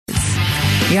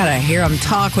You got to hear them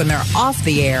talk when they're off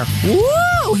the air.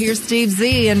 Woo! Here's Steve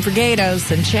Z and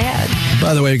Vergados and Chad.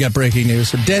 By the way, we got breaking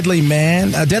news. A deadly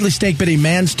snake bit a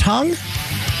man's tongue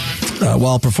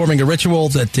while performing a ritual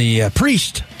that the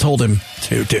priest told him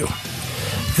to do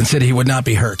and said he would not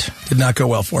be hurt. Did not go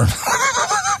well for him.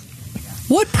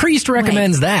 What priest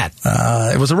recommends that?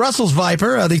 It was a Russell's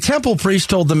viper. The temple priest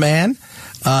told the man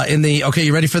okay,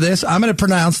 you ready for this? I'm going to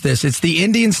pronounce this. It's the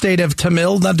Indian state of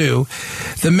Tamil Nadu.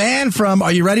 The man from,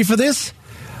 are you ready for this?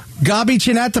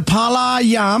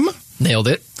 Gabichinatapalayam. Nailed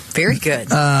it. Very good.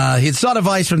 He had sought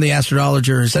advice from the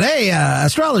astrologer and said, hey,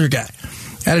 astrologer guy,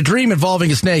 had a dream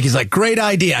involving a snake. He's like, great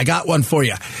idea. I got one for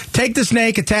you. Take the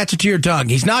snake, attach it to your tongue.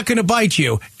 He's not going to bite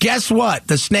you. Guess what?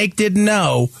 The snake didn't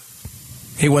know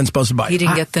he wasn't supposed to bite. He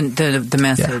didn't get the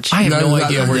message. Yeah. I have no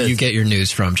idea where you get your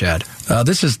news from, Chad.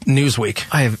 This is Newsweek.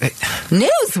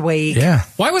 Newsweek? Yeah.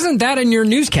 Why wasn't that in your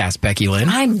newscast, Becky Lynn?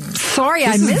 I'm sorry,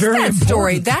 I missed that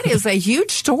story. That is a huge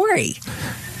story.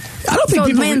 I don't think so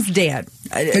people... the man's dead.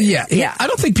 Yeah. I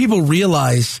don't think people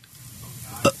realize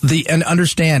and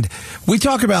understand. We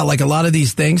talk about like a lot of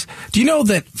these things. Do you know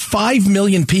that 5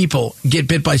 million people get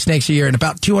bit by snakes a year and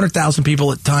about 200,000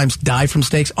 people at times die from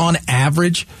snakes? On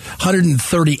average,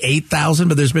 138,000,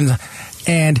 but there's been...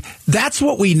 And that's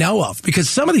what we know of, because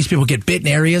some of these people get bit in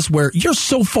areas where you're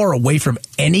so far away from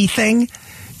anything,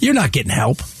 you're not getting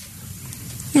help.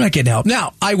 You're not getting help.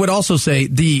 Now, I would also say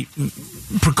the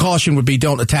precaution would be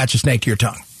don't attach a snake to your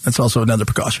tongue. That's also another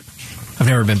precaution. I've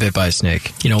never been bit by a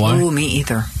snake. You know why? Ooh, me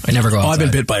either. I never go outside. I've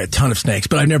been bit by a ton of snakes,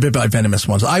 but I've never been bit by venomous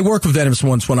ones. I worked with venomous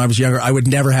ones when I was younger. I would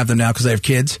never have them now because I have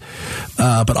kids.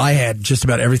 But I had just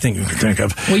about everything you can think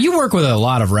of. Well, you work with a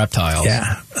lot of reptiles.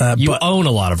 Yeah. You own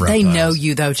a lot of reptiles. They know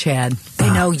you, though, Chad.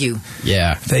 They know you.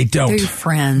 Yeah. They don't. They're your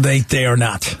friends. They are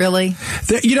not. Really?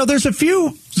 There's a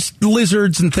few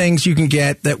lizards and things you can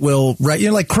get that will,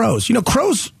 like crows.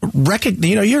 Crows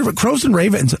crows and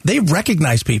ravens, they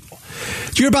recognize people.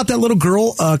 Did you hear about that little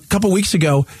girl a couple weeks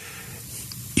ago?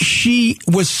 She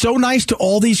was so nice to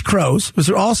all these crows. It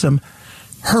was awesome.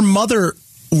 Her mother,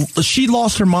 she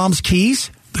lost her mom's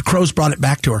keys. The crows brought it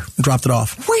back to her and dropped it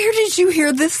off. Where did you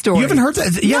hear this story? You haven't heard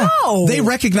that? Yeah. No. They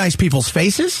recognize people's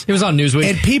faces. It was on Newsweek.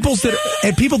 And people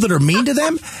that are mean to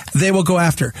them, they will go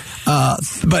after.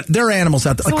 But there are animals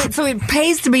out there. So it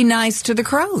pays to be nice to the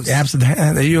crows.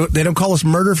 Absolutely. They don't call us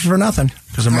murder for nothing.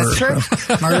 Because of murder. That's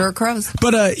true. Murder of crows.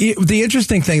 But the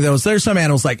interesting thing, though, is there's some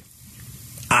animals like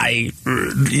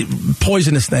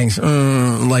poisonous things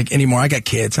like anymore. I got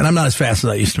kids, and I'm not as fast as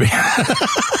I used to be.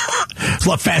 It's a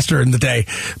lot faster in the day.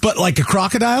 But like a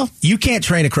crocodile, you can't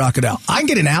train a crocodile. I can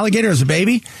get an alligator as a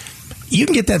baby. You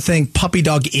can get that thing puppy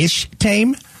dog-ish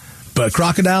tame. But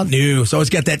crocodile, no. So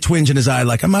he's got that twinge in his eye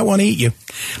like, I might want to eat you.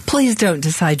 Please don't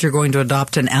decide you're going to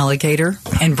adopt an alligator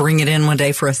and bring it in one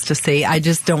day for us to see. I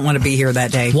just don't want to be here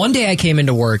that day. One day I came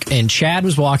into work, and Chad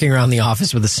was walking around the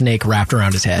office with a snake wrapped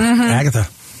around his head. Mm-hmm. Agatha.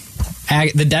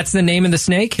 That's the name of the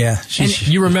snake? Yeah. And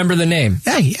you remember the name?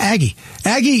 Aggie.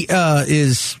 Aggie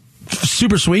is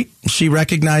super sweet. She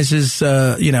recognizes,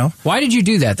 Why did you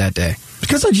do that day?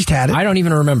 Because I just had it. I don't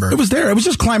even remember. It was there. It was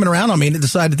just climbing around on me, and it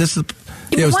decided this is...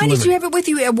 Why did you have it with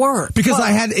you at work? Because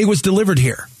it was delivered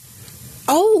here.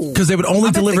 Oh. Because they would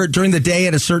only deliver it during the day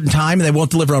at a certain time, and they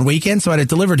won't deliver on weekends, so I had it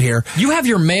delivered here. You have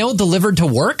your mail delivered to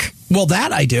work? Well,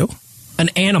 that I do. An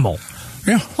animal.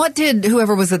 Yeah. What did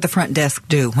whoever was at the front desk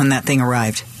do when that thing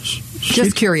arrived?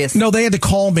 Just curious. No, they had to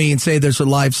call me and say there's a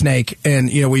live snake, and,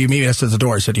 will you meet us at the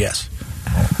door? I said yes.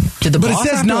 Did the but boss it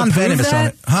says have to non-venomous approve that? on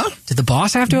it. Huh? Did the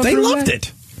boss have to approve They loved that?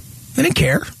 it. They didn't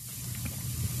care.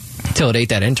 Until it ate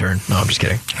that intern. No, I'm just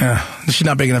kidding. She's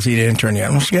not big enough to eat an intern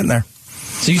yet. She's getting there.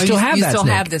 So you still have that You still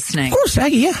snake? have this snake. Of course,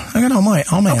 Aggie, yeah. I got all my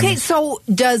Okay, animals. so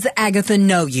does Agatha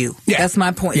know you? Yeah. That's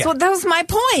my point. Yeah. So that was my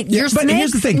point. Yeah, Your but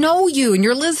here's the snakes thing. know you, and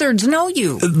your lizards know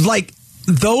you. Like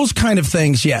those kind of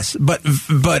things, yes. But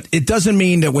it doesn't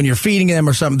mean that when you're feeding them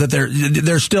or something that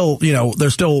they're still, they're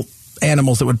still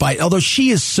animals that would bite. Although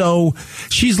she's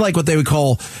like what they would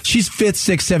call, she's 5th,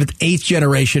 6th, 7th, 8th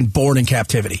generation born in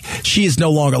captivity. She is no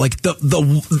longer like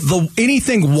the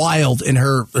anything wild in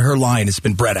her line has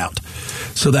been bred out.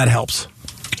 So that helps.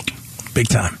 Big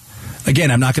time.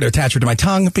 Again, I'm not going to attach her to my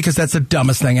tongue because that's the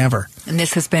dumbest thing ever. And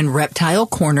this has been Reptile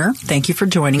Corner. Thank you for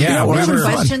joining Yeah, me. whatever.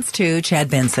 Questions to Chad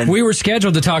Benson. We were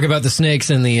scheduled to talk about the snakes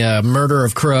and the murder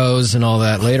of crows and all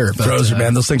that later. But, Crows are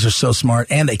bad. Those things are so smart.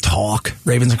 And they talk.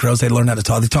 Ravens and crows, they learn how to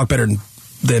talk. They talk better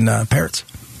than parrots.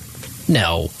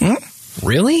 No. Hmm?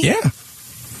 Really? Yeah.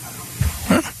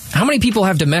 Huh? How many people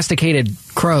have domesticated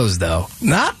crows, though?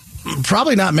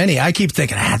 Probably not many. I keep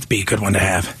thinking it had to be a good one to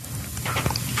have.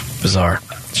 Bizarre.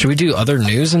 Should we do other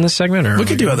news in this segment? Or we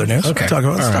could do other news. Okay.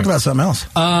 Let's talk about something else.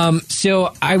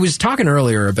 So I was talking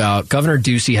earlier about Governor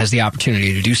Ducey has the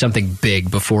opportunity to do something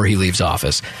big before he leaves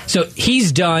office. So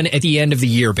he's done at the end of the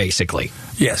year, basically.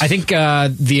 Yes. I think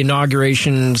the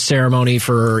inauguration ceremony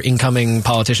for incoming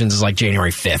politicians is like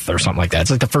January 5th or something like that.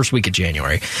 It's like the first week of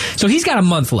January. So he's got a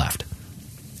month left.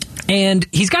 And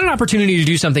he's got an opportunity to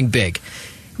do something big.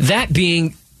 That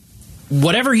being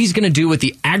whatever he's going to do with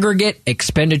the aggregate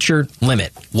expenditure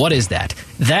limit. What is that?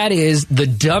 That is the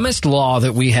dumbest law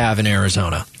that we have in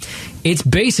Arizona. It's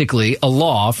basically a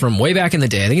law from way back in the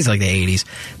day, I think it's like the 80s,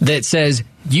 that says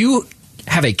you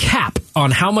have a cap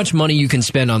on how much money you can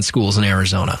spend on schools in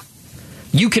Arizona.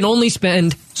 You can only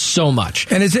spend so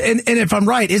much. And if I'm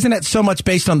right, isn't it so much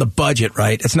based on the budget,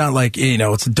 right? It's not like,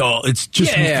 it's dull. It's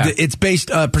just, it's based,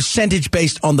 percentage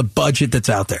based on the budget that's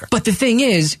out there. But the thing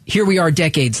is, here we are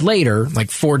decades later, like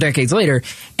 4 decades later,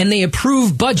 and they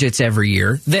approve budgets every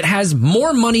year that has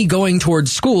more money going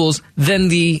towards schools than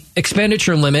the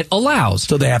expenditure limit allows.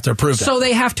 So they have to approve that. So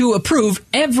they have to approve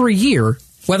every year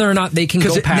whether or not they can go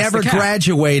past the cap. Because it never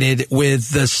graduated with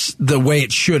the way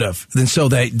it should have. And so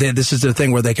this is the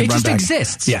thing where they can run back. It just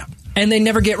exists. Yeah. And they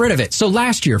never get rid of it. So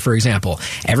last year, for example,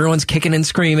 everyone's kicking and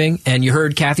screaming, and you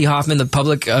heard Kathy Hoffman, the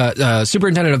public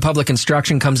superintendent of public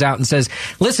instruction, comes out and says,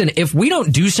 listen, if we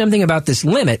don't do something about this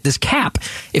limit, this cap,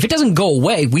 if it doesn't go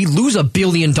away, we lose $1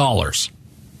 billion.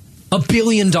 $1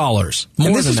 billion.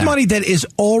 And this is money that is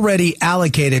already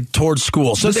allocated towards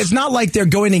schools. So it's not like they're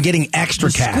going and getting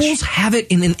extra cash. Schools have it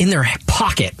in their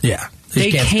pocket. Yeah.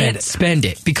 They can't spend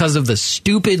it because of the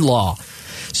stupid law.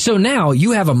 So now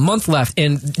you have a month left,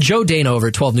 and Joe Dana over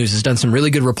at 12 News has done some really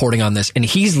good reporting on this, and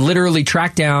he's literally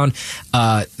tracked down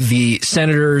the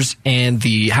senators and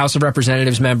the House of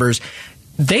Representatives members.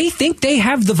 They think they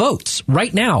have the votes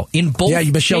right now in both chambers.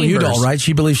 Yeah, Michelle Udall, right?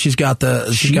 She believes she's got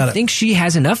the... She thinks she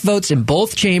has enough votes in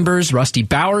both chambers. Rusty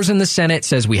Bowers in the Senate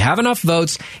says we have enough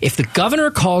votes. If the governor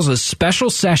calls a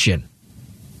special session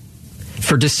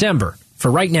for December, for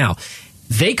right now,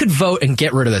 they could vote and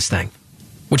get rid of this thing,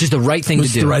 which is the right thing to do.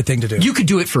 It's the right thing to do. You could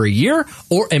do it for a year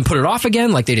and put it off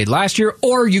again like they did last year,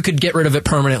 or you could get rid of it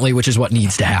permanently, which is what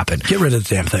needs to happen. Get rid of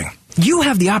the damn thing. You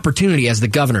have the opportunity as the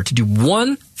governor to do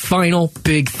one final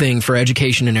big thing for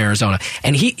education in Arizona.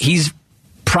 And he's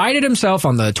prided himself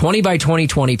on the 20 by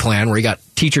 2020 plan where he got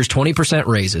teachers 20%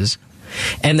 raises.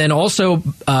 And then also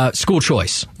school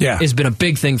choice has been a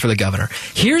big thing for the governor.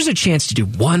 Here's a chance to do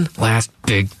one last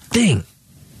big thing.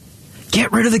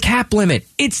 Get rid of the cap limit.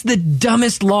 It's the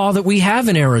dumbest law that we have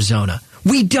in Arizona.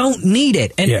 We don't need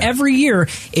it. And every year,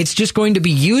 it's just going to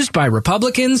be used by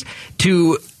Republicans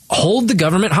to hold the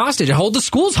government hostage, hold the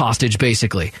schools hostage,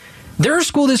 basically. There are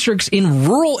school districts in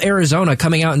rural Arizona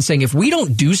coming out and saying, if we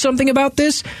don't do something about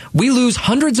this, we lose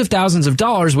hundreds of thousands of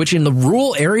dollars, which in the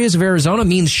rural areas of Arizona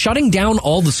means shutting down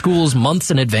all the schools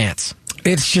months in advance.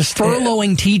 It's just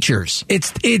furloughing teachers.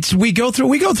 We go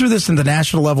through this in the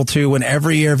national level too. When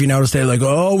every year, if you notice, they're like,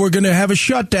 oh, we're going to have a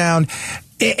shutdown.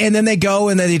 And then they go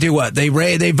and then they do what? They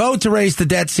vote to raise the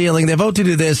debt ceiling. They vote to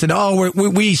do this. And,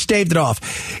 we staved it off.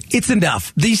 It's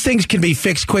enough. These things can be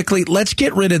fixed quickly. Let's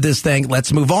get rid of this thing.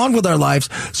 Let's move on with our lives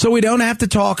so we don't have to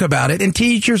talk about it. And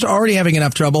teachers are already having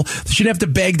enough trouble. They shouldn't have to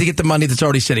beg to get the money that's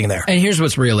already sitting there. And here's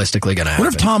what's realistically going to happen.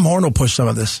 What if Tom Horn will push some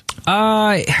of this?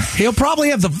 He'll probably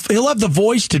have the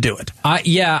voice to do it.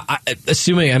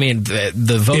 Assuming,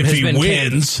 the vote if has he been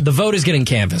wins. The vote is getting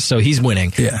canvassed, so he's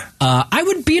winning. Yeah. I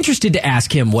would be interested to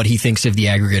ask him what he thinks of the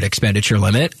aggregate expenditure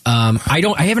limit. I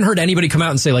haven't heard anybody come out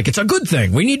and say, like, it's a good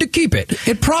thing. We need to keep it.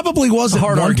 It probably was at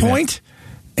one point.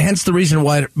 Hence the reason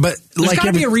why. But there's got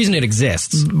to be a reason it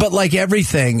exists. But like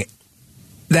everything,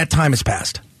 that time has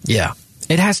passed. Yeah,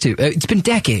 it has to. It's been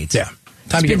decades. Yeah.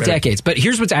 It's been decades. But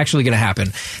here's what's actually going to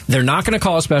happen. They're not going to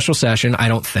call a special session, I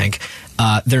don't think.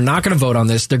 They're not going to vote on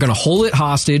this. They're going to hold it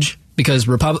hostage because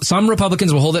some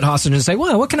Republicans will hold it hostage and say,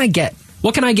 well, what can I get?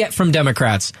 What can I get from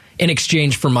Democrats in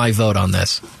exchange for my vote on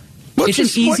this? It's an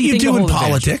easy what you thing do in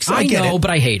politics. I know, but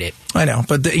I hate it. I know,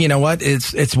 but you know what?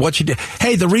 It's what you do.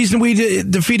 Hey, the reason we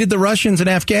defeated the Russians in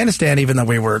Afghanistan, even though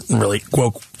we weren't really,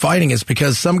 quote, fighting, is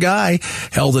because some guy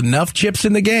held enough chips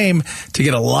in the game to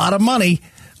get a lot of money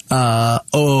for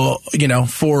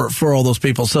all those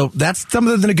people. So that's some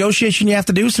of the negotiation you have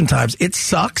to do sometimes. It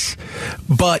sucks,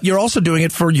 but you're also doing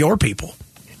it for your people.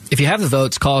 If you have the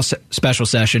votes, call a special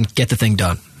session, get the thing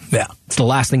done. Yeah. It's the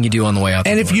last thing you do on the way out.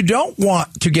 And if you don't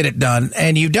want to get it done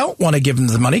and you don't want to give them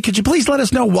the money, could you please let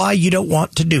us know why you don't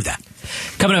want to do that?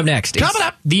 Coming up next.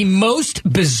 The most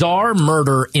bizarre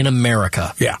murder in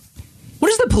America. Yeah.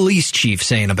 What is the police chief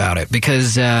saying about it?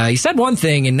 Because he said one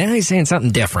thing and now he's saying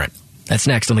something different. That's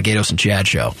next on the Gatos and Chad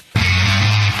Show.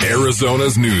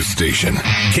 Arizona's news station.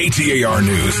 KTAR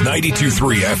News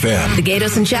 92.3 FM. The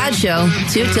Gatos and Chad Show,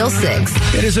 2 till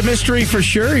 6. It is a mystery for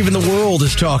sure. Even the world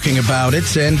is talking about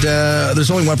it. And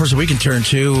there's only one person we can turn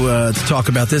to talk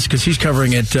about this because he's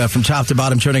covering it from top to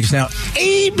bottom. Joining us now,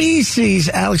 ABC's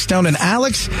Alex Stone. And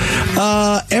Alex,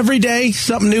 every day,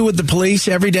 something new with the police.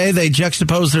 Every day they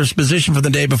juxtapose their position from the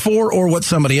day before or what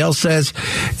somebody else says.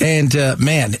 And,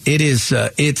 man, it's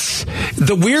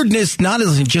the weirdness not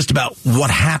isn't just about what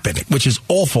happened, which is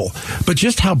awful, but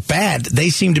just how bad they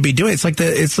seem to be doing. It's like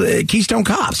it's Keystone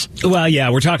Cops. Well, yeah,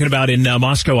 we're talking about in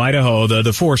Moscow, Idaho,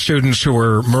 the 4 students who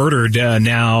were murdered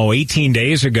now 18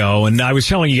 days ago. And I was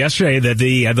telling you yesterday that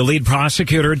the lead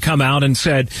prosecutor had come out and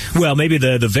said, well, maybe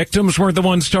the victims weren't the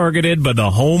ones targeted, but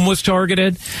the home was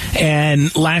targeted.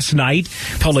 And last night,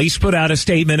 police put out a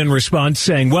statement in response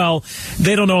saying, well,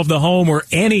 they don't know if the home or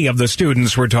any of the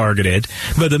students were targeted,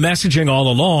 but the messaging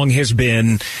all along has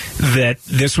been that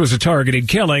this was a targeted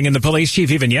killing. And the police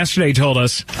chief even yesterday told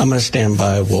us, I'm going to stand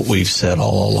by what we've said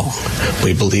all along.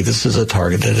 We believe this is a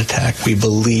targeted attack. We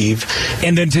believe.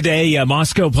 And then today,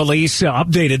 Moscow police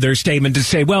updated their statement to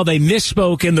say, well, they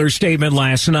misspoke in their statement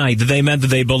last night. They meant that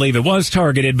they believe it was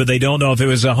targeted, but they don't know if it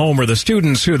was a home or the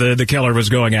students who the killer was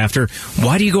going after.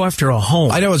 Why do you go after a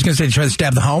home? I know I was going to say try to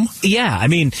stab the home. Yeah, I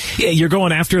mean, you're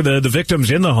going after the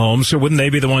victims in the home, so wouldn't they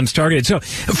be the ones targeted? So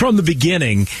from the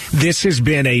beginning, this has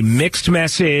been a mixed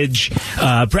message,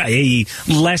 a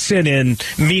lesson in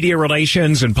media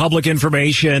relations and public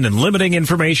information and limiting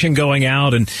information going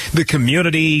out and the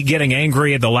community getting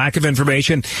angry at the lack of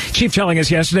information. Chief telling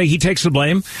us yesterday he takes the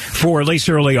blame for, at least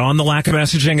early on, the lack of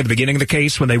messaging at the beginning of the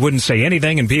case when they wouldn't say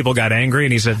anything and people got angry,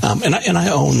 and he said... And I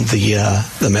own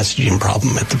the messaging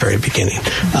problem at the very beginning.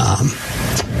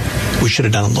 We should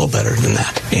have done a little better than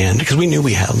that, and because we knew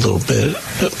we had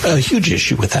a huge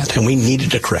issue with that, and we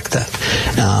needed to correct that.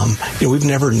 We've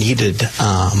never needed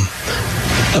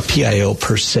a PIO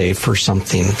per se for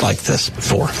something like this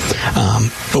before,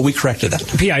 but we corrected that.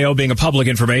 PIO being a public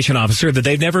information officer, that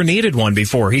they've never needed one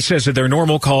before. He says that their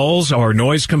normal calls are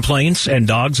noise complaints and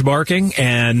dogs barking,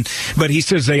 but he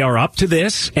says they are up to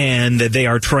this and that they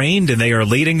are trained and they are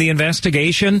leading the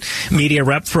investigation. Media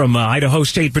rep from Idaho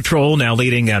State Patrol now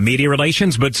leading media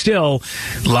relations, but still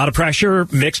a lot of pressure,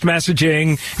 mixed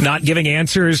messaging, not giving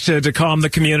answers to calm the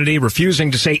community,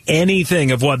 refusing to say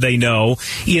anything of what they know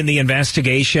in the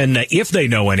investigation. If they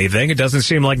know anything, it doesn't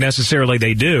seem like necessarily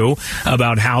they do,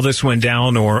 about how this went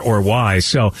down or why.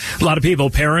 So a lot of people,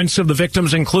 parents of the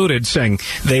victims included, saying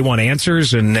they want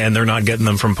answers and they're not getting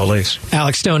them from police.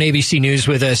 Alex Stone, ABC News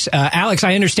with us. Alex,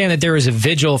 I understand that there is a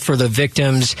vigil for the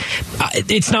victims.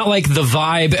 It's not like the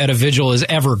vibe at a vigil is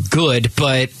ever good,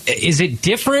 but is it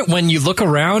different when you look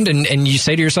around and you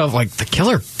say to yourself, like, the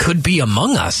killer could be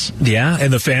among us? Yeah,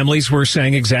 and the families were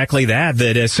saying exactly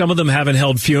that some of them haven't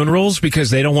held funerals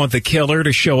because they don't want the killer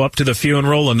to show up to the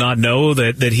funeral and not know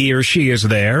that he or she is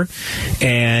there,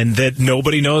 and that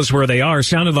nobody knows where they are.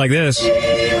 Sounded like this.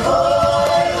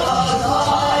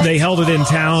 They held it in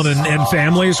town, and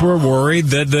families were worried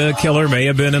that the killer may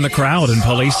have been in the crowd, and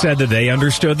police said that they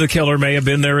understood the killer may have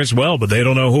been there as well, but they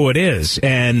don't know who it is.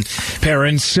 And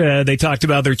parents, they talked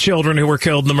about their children who were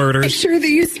killed in the murders. Make sure that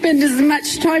you spend as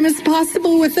much time as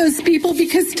possible with those people,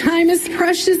 because time is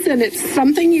precious and it's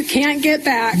something you can't get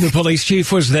back. The police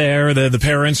chief was there, the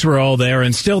parents were all there,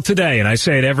 and still today, and I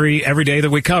say it every day that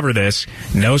we cover this,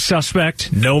 no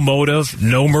suspect, no motive,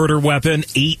 no murder weapon,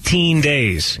 18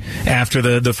 days after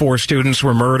the 4 students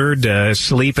were murdered,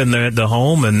 asleep in the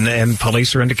home, and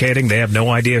police are indicating they have no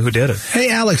idea who did it. Hey,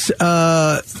 Alex,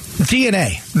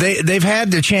 DNA. They've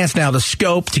had the chance now to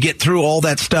scope, to get through all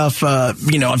that stuff. I've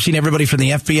seen everybody from the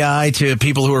FBI to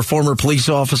people who are former police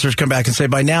officers come back and say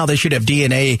by now they should have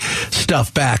DNA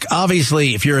stuff back.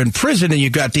 Obviously, if you're in prison and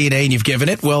you've got DNA and you've given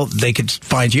it, well, they could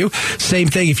find you. Same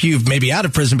thing if you've maybe out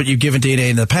of prison, but you've given DNA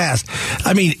in the past.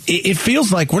 I mean, it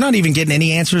feels like we're not even getting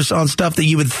any answers on stuff that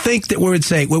you would think that we would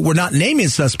say, well, we're not naming a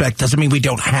suspect, doesn't mean we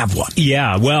don't have one.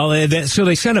 Yeah, well, so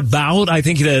they sent about, I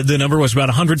think the number was about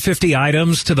 150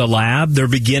 items to the lab. They're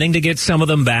beginning to get some of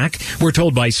them back, we're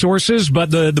told by sources, but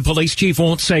the police chief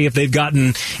won't say if they've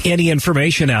gotten any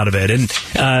information out of it. And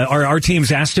our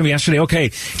teams asked him yesterday, okay,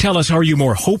 tell us, are you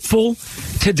more hopeful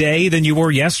today than you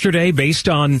were yesterday based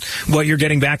on what you're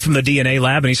getting back from the DNA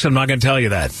lab? And he said, I'm not going to tell you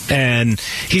that. And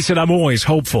he said, I'm always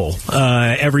hopeful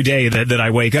every day that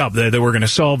I wake up that we're going to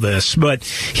solve this. But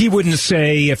He wouldn't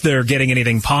say if they're getting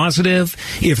anything positive,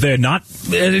 if they're not.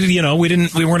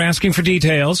 We weren't asking for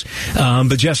details,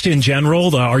 but just in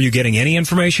general, are you getting any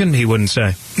information? He wouldn't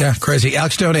say. Yeah, crazy.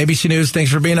 Alex Stone, ABC News.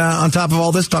 Thanks for being on top of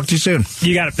all this. Talk to you soon.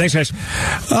 You got it. Thanks, guys.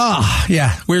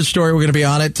 Yeah. Weird story. We're going to be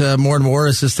on it more and more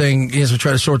as we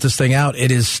try to sort this thing out.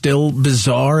 It is still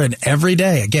bizarre, and every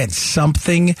day, again,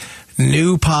 something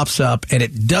new pops up, and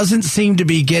it doesn't seem to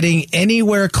be getting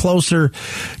anywhere closer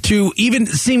to even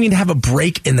seeming to have a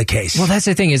break in the case. Well, that's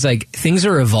the thing is, like, things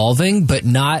are evolving, but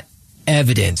not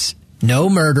evidence. No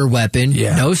murder weapon,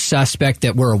 no suspect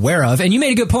that we're aware of. And you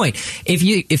made a good point.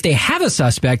 If they have a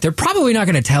suspect, they're probably not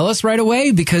going to tell us right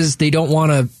away because they don't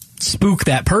want to spook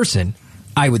that person.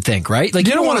 I would think, right? Like,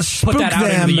 you don't want to put that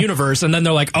out into the universe, and then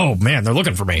they're like, "Oh man, they're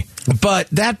looking for me." But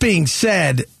that being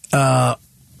said,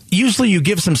 usually you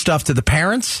give some stuff to the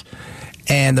parents,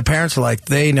 and the parents are like,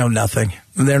 they know nothing.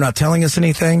 They're not telling us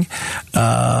anything.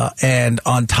 And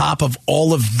on top of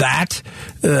all of that,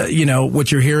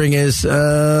 what you're hearing is,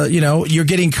 you're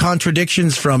getting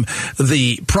contradictions from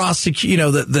the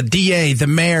the DA, the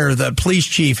mayor, the police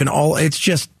chief, and all. I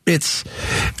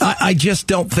just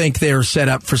don't think they're set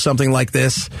up for something like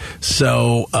this.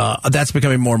 So that's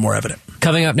becoming more and more evident.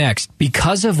 Coming up next,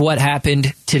 because of what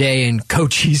happened today in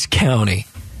Cochise County,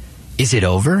 is it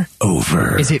over?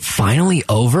 Over. Is it finally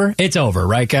over? It's over,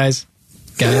 right, guys?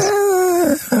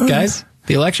 Guys?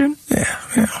 The election?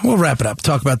 Yeah. We'll wrap it up.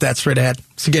 Talk about that straight ahead.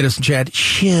 Gatos and Chad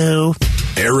Show.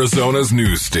 Arizona's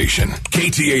news station.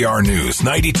 KTAR News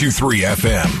 92.3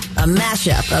 FM. A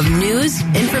mashup of news,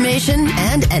 information,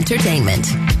 and entertainment.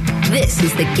 This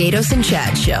is the Gatos and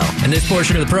Chad Show. And this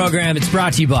portion of the program, it's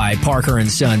brought to you by Parker &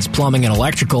 Sons Plumbing and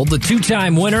Electrical, the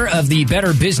two-time winner of the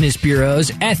Better Business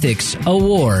Bureau's Ethics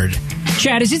Award.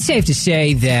 Chad, is it safe to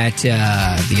say that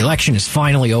the election is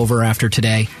finally over after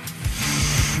today?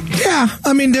 Yeah,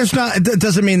 I mean, it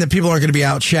doesn't mean that people aren't going to be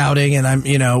out shouting, and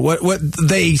what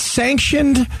they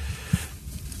sanctioned. Here's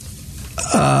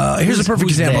a perfect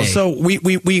example. They? So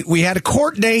we had a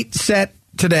court date set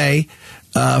today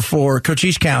for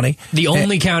Cochise County, the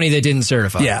only county that didn't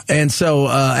certify. Yeah, and so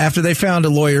after they found a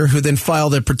lawyer who then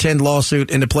filed a pretend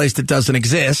lawsuit in a place that doesn't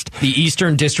exist, the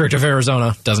Eastern District of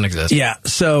Arizona doesn't exist. Yeah,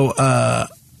 so.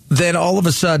 Then all of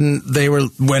a sudden they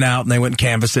went out and they went and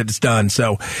canvassed it. It's done.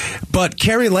 So, but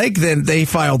Kari Lake, then they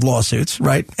filed lawsuits,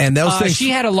 right? And those things. She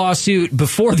had a lawsuit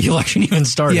before the election even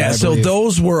started. Yeah. So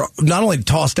those were not only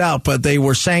tossed out, but they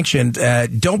were sanctioned.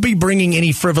 Don't be bringing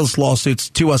any frivolous lawsuits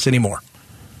to us anymore.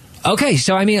 Okay,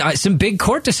 so I mean, some big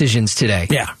court decisions today.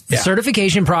 Yeah. The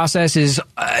certification process is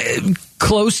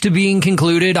close to being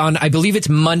concluded on, I believe it's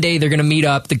Monday. They're going to meet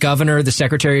up. The governor, the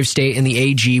secretary of state, and the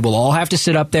AG will all have to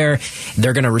sit up there.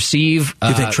 They're going to receive. Do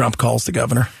you think Trump calls the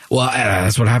governor? Well,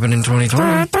 that's what happened in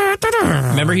 2020.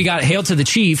 Remember, he got hailed to the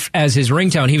chief as his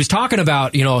ringtone. He was talking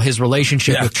about, his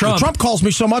relationship with Trump. Trump calls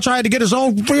me so much, I had to give him his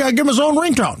own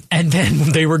ringtone. And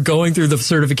then they were going through the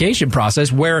certification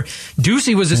process where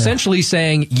Ducey was essentially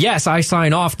saying, yes, I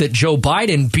sign off that Joe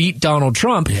Biden beat Donald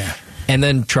Trump. Yeah. And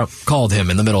then Trump called him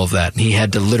in the middle of that, and he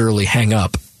had to literally hang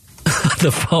up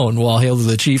the phone while Hail to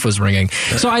the Chief was ringing.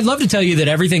 So I'd love to tell you that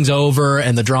everything's over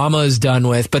and the drama is done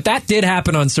with, but that did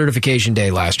happen on certification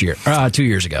day last year, 2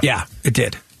 years ago. Yeah, it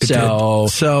did. I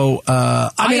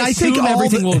think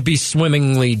everything will be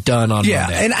swimmingly done on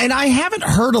Monday. And I haven't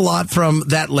heard a lot from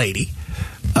that lady.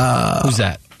 Who's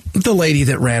that? The lady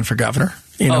that ran for governor.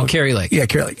 Kari Lake. Yeah,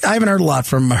 Kari Lake. I haven't heard a lot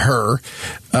from her.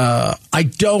 I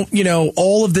don't,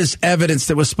 all of this evidence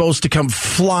that was supposed to come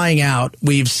flying out,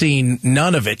 we've seen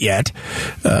none of it yet.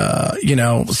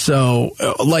 Just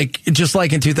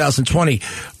like in 2020,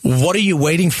 what are you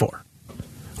waiting for?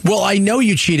 Well, I know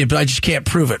you cheated, but I just can't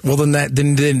prove it. Well,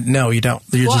 then no, you don't.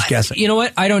 You're just guessing. You know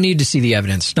what? I don't need to see the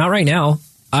evidence. Not right now.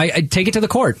 I take it to the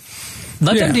court.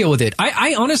 Let them deal with it.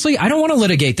 I honestly, I don't want to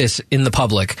litigate this in the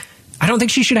public. I don't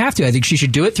think she should have to. I think she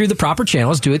should do it through the proper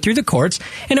channels, do it through the courts.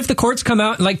 And if the courts come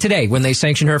out, like today, when they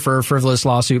sanction her for a frivolous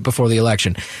lawsuit before the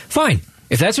election, fine.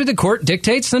 If that's what the court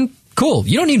dictates, then cool.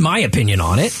 You don't need my opinion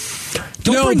on it.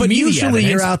 But usually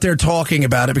you're out there talking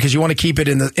about it because you want to keep it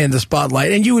in the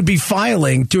spotlight, and you would be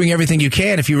doing everything you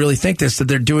can if you really think that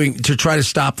they're doing to try to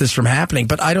stop this from happening.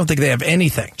 But I don't think they have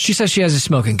anything. She says she has a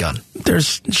smoking gun.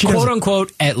 She quote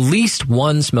unquote at least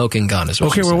one smoking gun is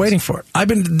what okay. We're waiting for it.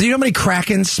 Do you know how many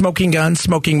Krakens, smoking guns,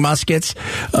 smoking muskets,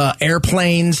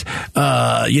 airplanes?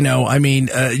 You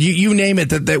name it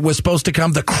that was supposed to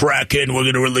come. The Kraken. We're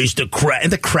going to release the Kraken,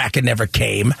 and the Kraken never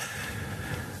came.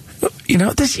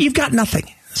 You've got nothing.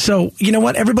 So, you know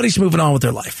what? Everybody's moving on with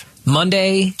their life.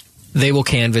 Monday, they will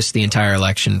canvass the entire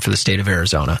election for the state of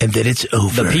Arizona. And then it's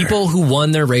over. The people who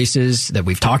won their races that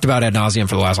we've talked about ad nauseum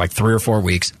for the last 3 or 4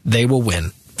 weeks, they will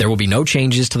win. There will be no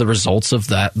changes to the results of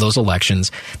those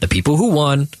elections. The people who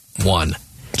won.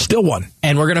 Still won.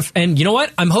 And and you know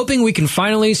what? I'm hoping we can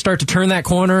finally start to turn that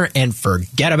corner and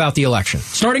forget about the election.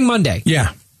 Starting Monday.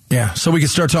 Yeah. So we can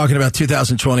start talking about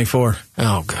 2024.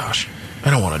 Oh, gosh. I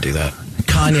don't want to do that.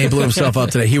 Kanye blew himself up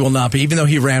today. He will not be. Even though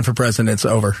he ran for president, it's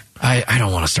over. I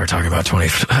don't want to start talking about 20.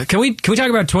 Can we talk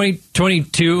about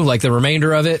 2022, like the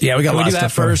remainder of it? Yeah, we got lots of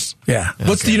stuff first. Yeah.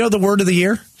 Okay. Do you know the word of the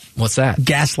year? What's that?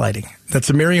 Gaslighting. That's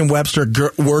a Merriam-Webster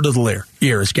word of the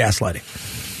year is gaslighting.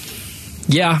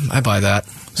 Yeah, I buy that.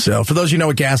 So, for those of you who know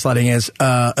what gaslighting is,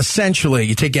 essentially,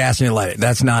 you take gas and you light it.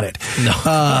 That's not it. No,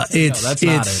 that's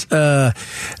not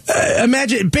it.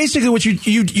 Imagine, basically, what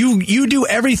you do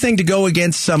everything to go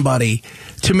against somebody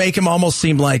to make them almost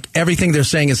seem like everything they're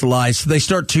saying is lies. So they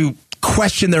start to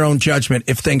question their own judgment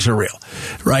if things are real,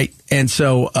 right? And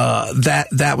so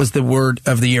that was the word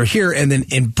of the year here. And then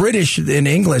in British,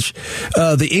 the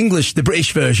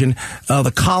British version,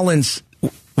 the Collins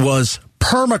was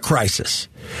permacrisis,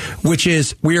 which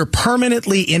is we are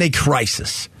permanently in a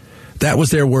crisis. That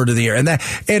was their word of the year.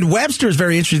 And Webster is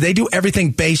very interesting. They do everything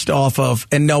based off of,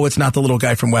 and no, it's not the little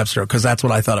guy from Webster, because that's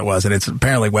what I thought it was. And it's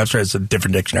apparently Webster has a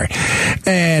different dictionary.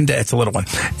 And it's a little one.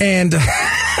 And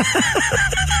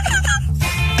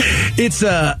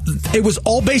it was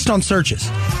all based on searches.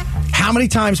 How many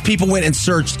times people went and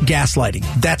searched gaslighting?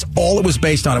 That's all it was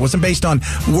based on. It wasn't based on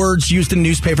words used in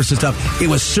newspapers and stuff. It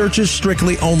was searches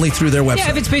strictly only through their website.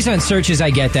 Yeah, if it's based on searches, I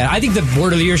get that. I think the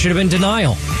word of the year should have been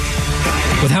denial.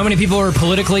 With how many people are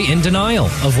politically in denial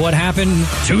of what happened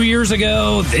 2 years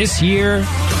ago, this year.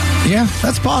 Yeah,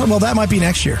 that's possible. Well, that might be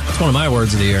next year. It's one of my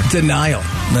words of the year. Denial.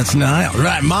 That's denial.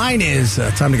 Right. Mine is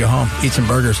time to go home. Eat some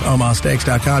burgers.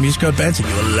 OmahaSteaks.com. Use code Benson.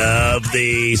 You will love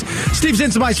these. Steve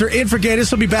Zinsemeister in for Gatus.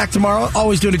 He'll be back tomorrow.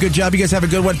 Always doing a good job. You guys have a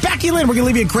good one. Becky Lynn, we're going to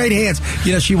leave you in great hands.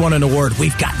 You know, she won an award.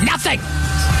 We've got nothing.